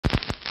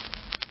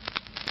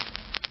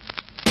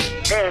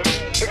This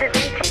is a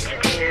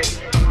vintage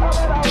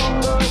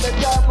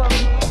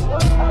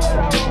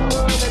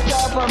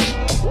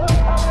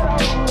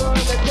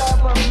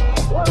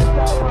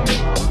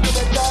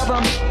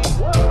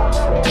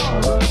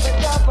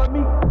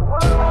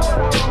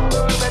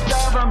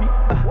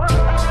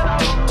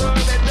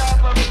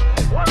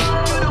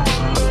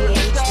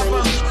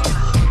tune.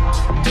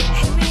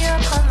 Hit me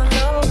up on the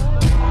low.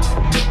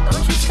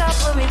 Don't you stop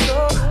when we go.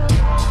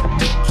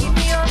 Keep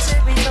me on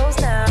tippy toes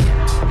now.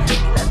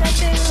 You love that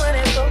thing when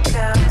it broke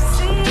out.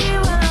 See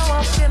when I'm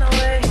walking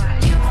away.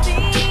 You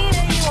feed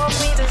and you want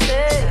me to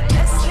stay.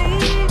 Let's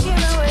sleep,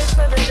 get away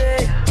for the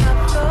day. Top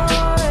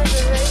floor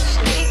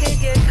reservation. We could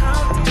get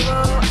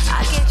comfortable.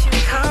 I get you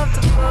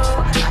comfortable.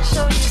 I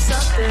show you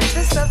something.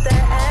 Twist up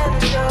that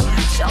antidote.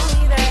 Show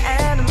me that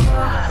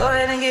animal. Go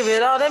ahead and give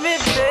it all to me,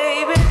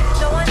 baby.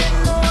 No one in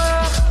the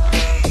world.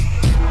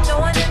 No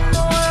one in the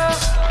world.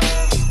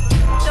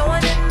 No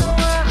one in the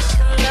world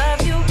can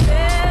love you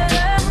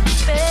better,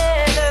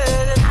 better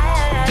than I.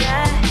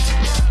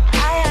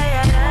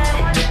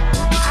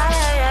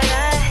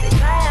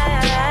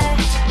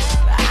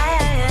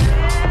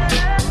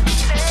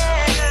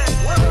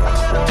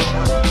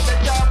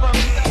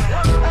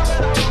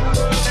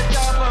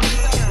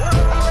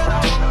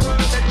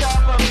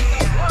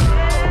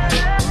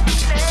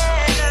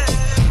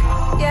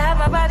 You have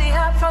my body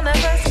hot from the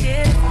first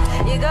kiss.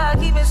 You gotta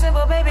keep it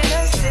simple, baby,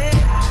 that's it.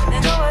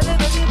 Then go a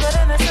little deeper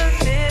than the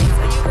surface,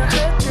 so you can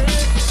hurt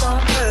this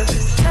on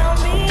purpose. Tell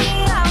me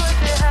how it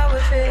feel, how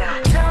it feel.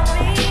 Tell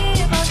me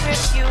if I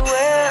grip you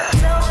well.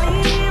 Tell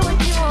me what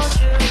you want,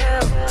 your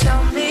help.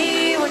 Tell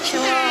me what you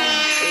want.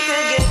 We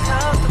could get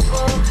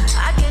comfortable.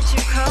 I get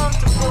you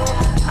comfortable.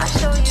 I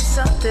show you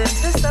something.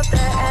 Twist up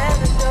that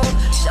antidote.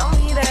 Show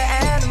me that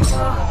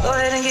animal. Go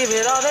ahead and give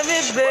it all to me,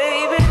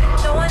 baby.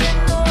 No one in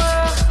the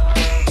world.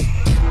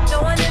 No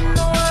one in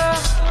the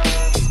world.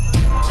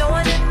 No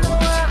one in the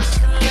world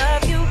can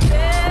love you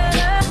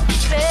better,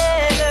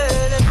 better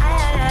than I.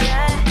 No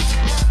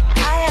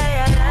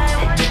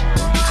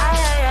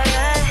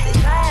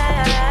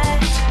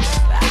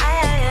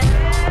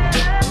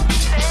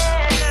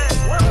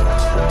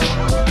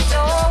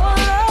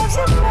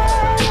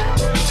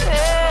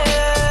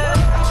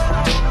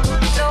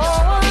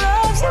one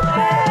loves you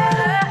better, better.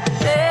 No one loves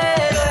you better, better.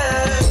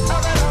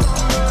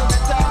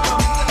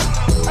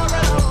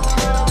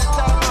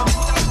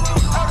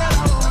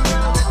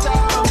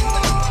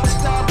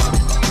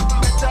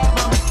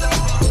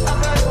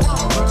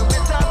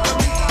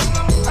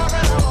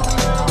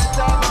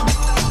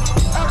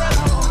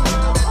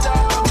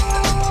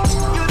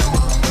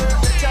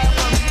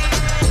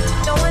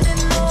 No one in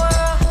the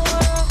world,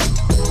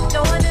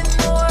 no one in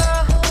the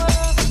world,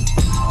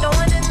 no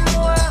one in the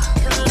world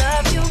can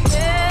love you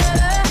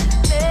better,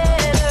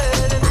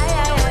 better than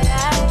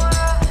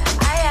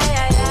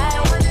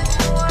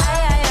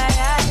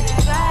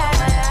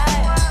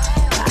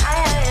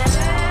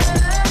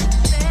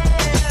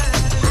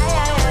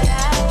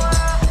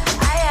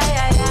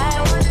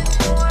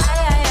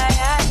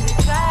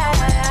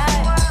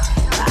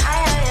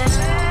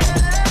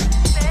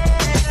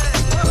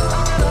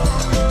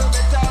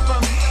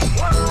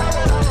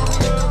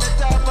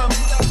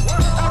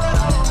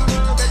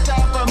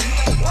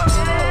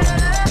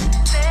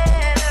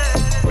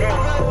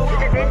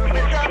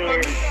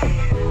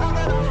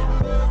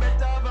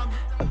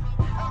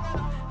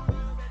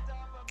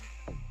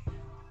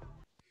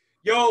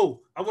Yo,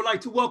 I would like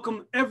to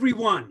welcome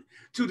everyone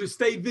to the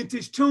Stay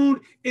Vintage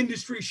Tuned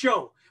Industry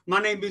Show. My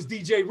name is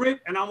DJ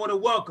Rip, and I want to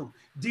welcome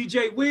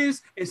DJ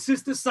Wiz and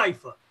Sister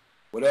SYPHER.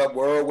 What up,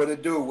 world? What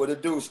it do? What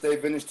it do? Stay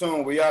Vintage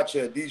Tune. We out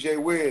here. DJ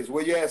Wiz.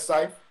 Where you at,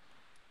 Syph?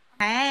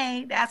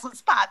 Hey, that's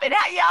what's poppin'.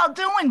 How y'all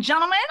doing,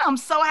 gentlemen? I'm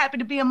so happy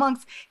to be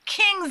amongst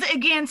kings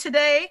again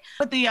today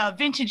with the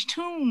vintage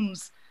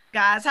tunes.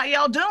 Guys, how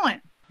y'all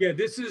doing? Yeah,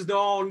 this is the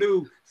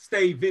all-new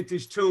Stay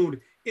Vintage Tuned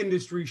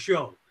Industry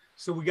Show.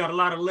 So we got a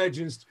lot of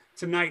legends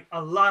tonight.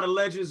 A lot of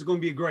legends. It's going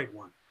to be a great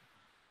one.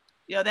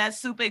 Yo, that's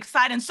super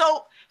exciting.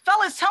 So,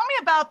 fellas, tell me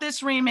about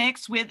this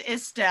remix with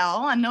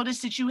Estelle. I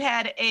noticed that you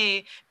had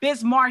a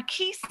BIZ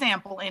MARKIE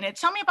sample in it.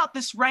 Tell me about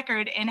this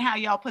record and how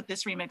y'all put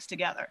this remix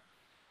together.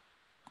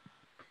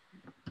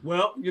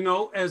 Well, you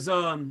know, as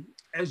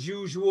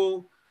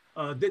usual,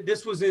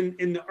 this was in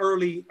the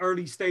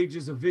early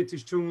stages of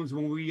Vintage Tunes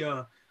when we,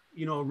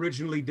 you know,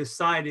 originally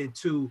decided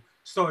to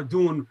start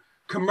doing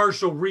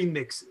commercial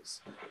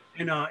remixes.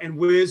 And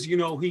Wiz, you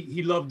know,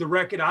 he loved the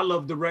record. I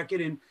loved the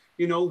record, and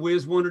you know,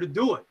 Wiz wanted to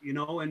do it. You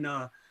know, and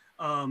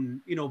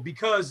you know,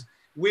 because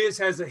Wiz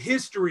has a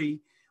history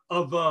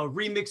of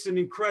remixing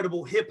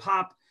incredible hip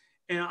hop,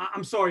 and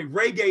I'm sorry,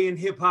 reggae and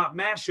hip hop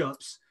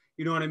mashups.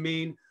 You know what I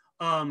mean?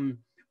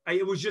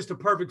 It was just a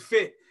perfect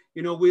fit.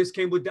 You know, Wiz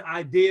came with the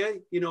idea.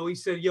 You know, he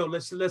said, "Yo,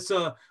 let's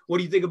what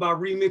do you think about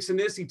remixing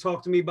this?" He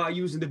talked to me about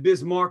using the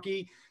BIZ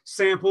MARKIE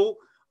sample.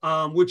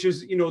 Which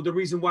is, you know, the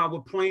reason why we're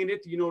playing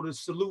it, you know, to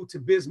salute to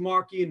BIZ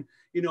MARKIE, and,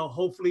 you know,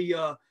 hopefully,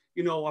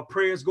 you know, our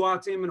prayers go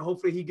out to him and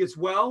hopefully he gets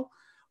well.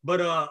 But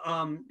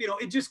you know,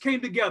 it just came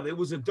together. It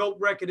was a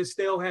dope record.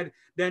 Estelle had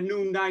that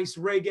new nice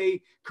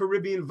reggae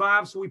Caribbean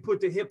vibe, so we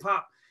put the hip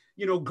hop,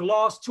 you know,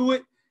 gloss to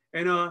it,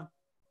 and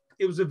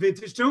it was a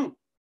vintage tune.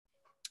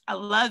 I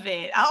love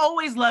it. I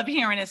always love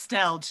hearing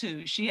Estelle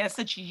too. She has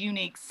such a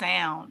unique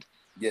sound.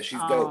 Yeah, she's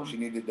dope.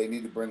 They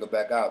need to bring her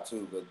back out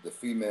too. But the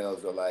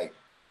females are like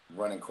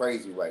running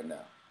crazy right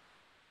now.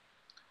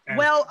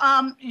 Well,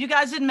 you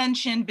guys did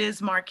mention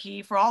Biz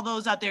Markie. For all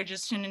those out there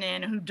just tuning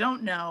in who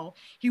don't know,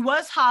 he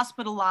was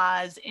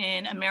hospitalized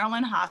in a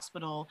Maryland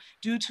hospital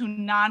due to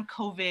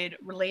non-COVID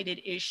related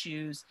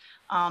issues,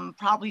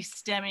 probably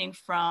stemming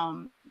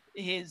from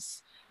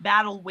his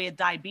battle with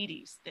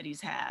diabetes that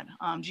he's had.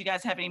 Do you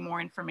guys have any more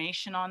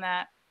information on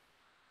that?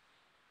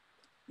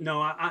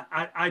 No,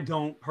 I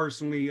don't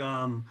personally.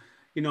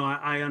 You know,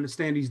 I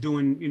understand he's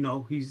doing, you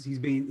know,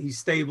 he's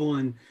stable,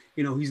 and,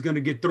 you know, he's going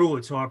to get through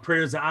it. So our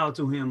prayers are out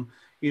to him.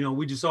 You know,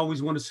 we just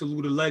always want to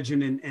salute a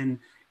legend, and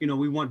you know,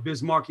 we want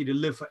Biz Markie to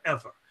live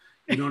forever.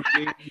 You know what I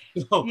mean?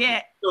 So,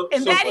 yeah,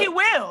 that he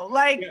will,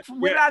 like,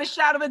 without a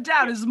shadow of a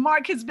doubt, his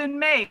mark has been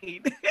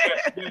made.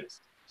 Yes.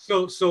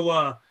 So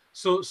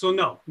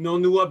no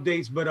new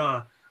updates, but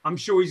I'm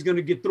sure he's going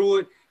to get through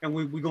it, and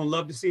we're going to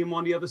love to see him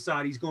on the other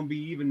side. He's going to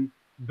be even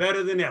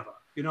better than ever.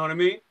 You know what I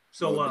mean?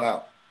 So no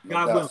doubt.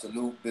 God will.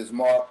 Salute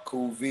Bismarck,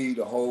 Kool V,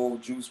 the whole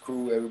Juice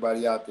crew,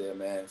 everybody out there,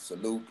 man.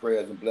 Salute,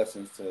 prayers, and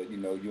blessings to, you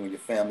know, you and your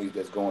families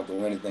that's going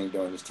through anything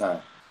during this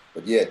time.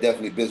 But yeah,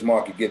 definitely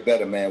Bismarck could get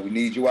better, man. We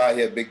need you out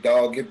here, big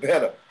dog. Get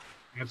better.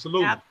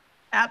 Absolutely.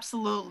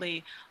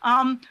 Absolutely.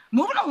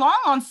 Moving along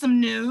on some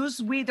news,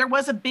 there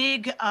was a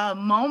big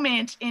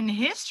moment in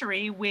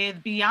history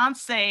with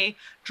Beyonce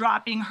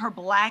dropping her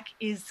Black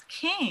is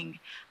King.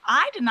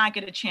 I did not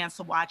get a chance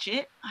to watch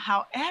it.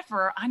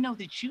 However, I know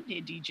that you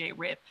did, DJ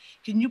Rip.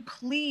 Can you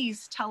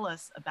please tell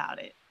us about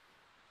it?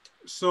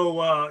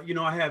 So, you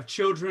know, I have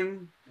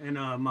children and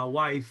my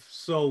wife.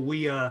 So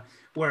we're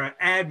an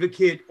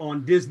advocate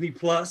on Disney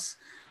Plus.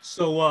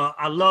 So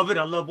I love it.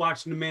 I love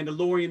watching The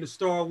Mandalorian, the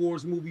Star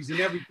Wars movies and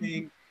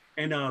everything.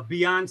 And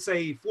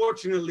Beyonce,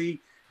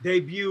 fortunately,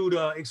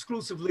 debuted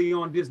exclusively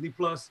on Disney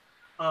Plus,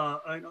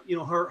 you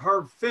know,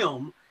 her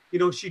film. You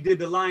know, she did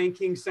the Lion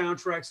King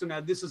soundtrack. So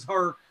now this is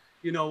her,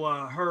 you know,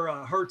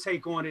 her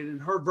take on it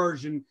and her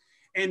version.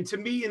 And to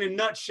me, in a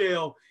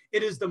nutshell,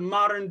 it is the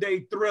modern day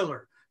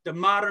Thriller, the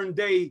modern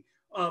day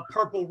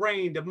Purple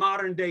Rain, the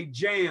modern day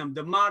Jam,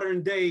 the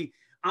modern day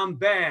I'm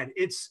Bad.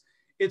 It's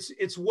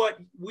what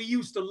we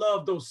used to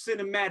love, those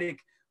cinematic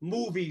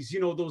movies, you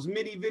know, those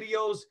mini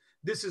videos.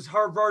 This is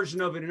her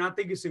version of it, and I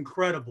think it's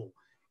incredible.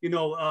 You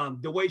know,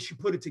 the way she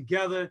put it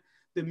together,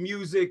 the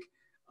music,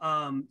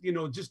 you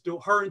know, just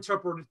her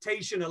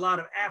interpretation, a lot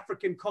of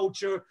African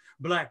culture,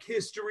 Black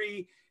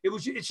history.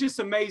 It's just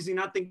amazing.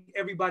 I think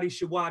everybody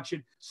should watch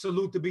it.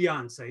 Salute to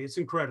Beyonce. It's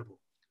incredible.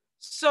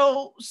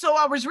 So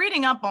I was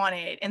reading up on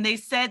it, and they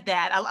said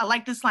that, I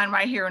like this line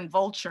right here in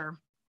Vulture.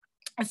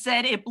 It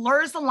said it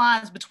blurs the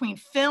lines between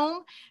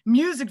film,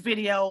 music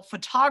video,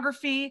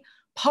 photography,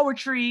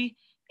 poetry,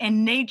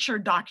 and nature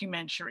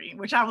documentary,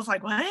 which I was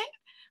like, what?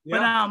 Yeah.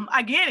 But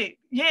I get it.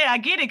 Yeah, I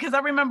get it. Because I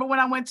remember when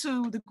I went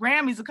to the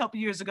Grammys a couple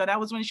years ago, that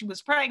was when she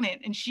was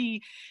pregnant, and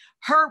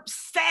her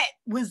set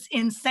was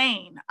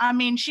insane. I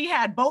mean, she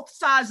had both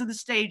sides of the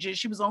stages.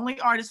 She was the only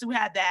artist who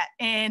had that.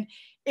 And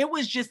it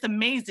was just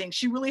amazing.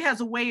 She really has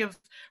a way of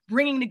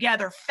bringing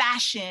together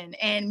fashion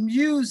and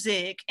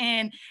music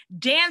and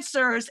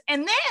dancers.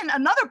 And then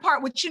another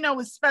part, which, you know,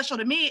 is special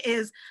to me,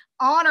 is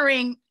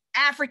honoring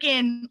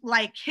African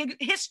like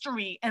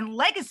history and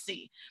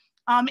legacy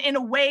in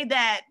a way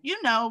that,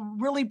 you know,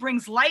 really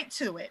brings light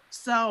to it.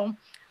 So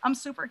I'm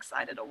super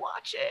excited to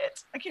watch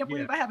it. I can't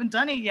believe I haven't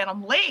done it yet.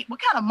 I'm late. What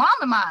kind of mom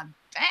am I?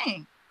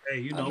 Dang. Hey,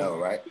 you know. I know,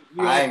 right?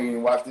 I ain't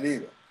even watched it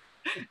either.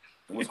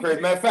 It was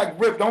crazy. Matter of fact,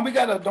 Rip, don't we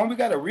got a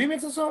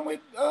remix or something with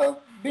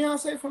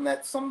Beyonce from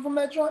that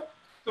joint?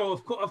 So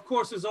of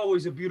course, there's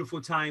always a beautiful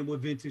time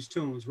with vintage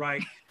tunes,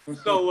 right?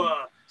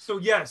 So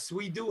yes,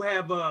 we do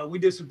have we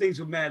did some things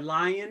with Mad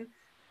Lion,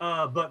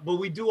 but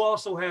we do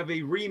also have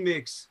a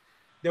remix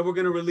that we're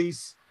gonna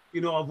release,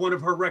 you know, of one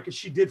of her records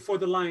she did for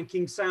the Lion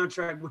King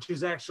soundtrack, which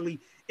is actually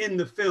in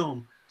the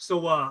film.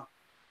 So I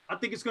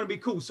think it's gonna be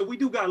cool. So we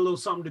do got a little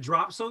something to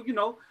drop. So, you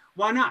know,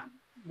 why not?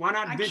 Why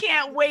not? I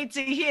can't wait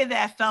to hear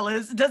that,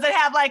 fellas. Does it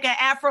have like an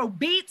Afro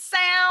beat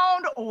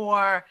sound,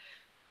 or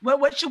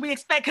what should we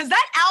expect? Because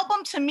that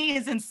album to me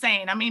is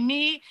insane. I mean,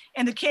 me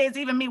and the kids,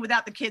 even me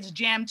without the kids,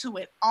 jam to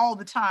it all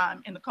the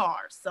time in the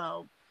car.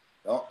 So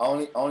the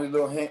only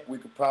little hint we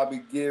could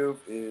probably give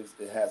is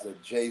it has a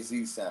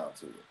Jay-Z sound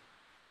to it.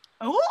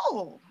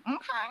 Oh,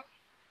 okay.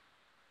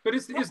 But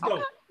it's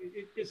dope.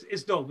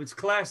 It's dope. It's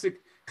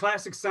classic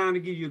sound to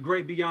give you a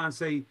great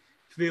Beyonce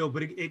feel,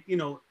 but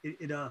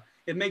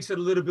it makes it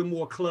a little bit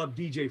more club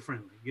DJ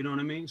friendly. You know what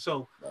I mean?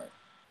 So right.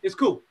 It's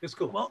cool. It's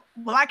cool. Well,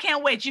 I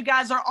can't wait. You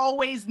guys are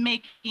always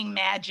making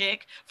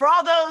magic. For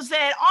all those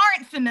that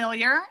aren't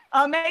familiar,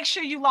 make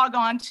sure you log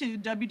on to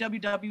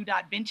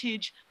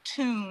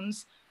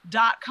www.vintagetunes.com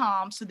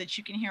BizMarkie.com so that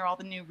you can hear all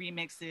the new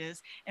remixes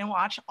and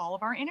watch all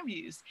of our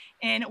interviews.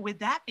 And with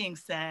that being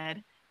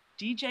said,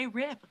 DJ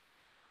Rip,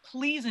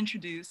 please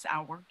introduce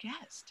our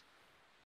guest.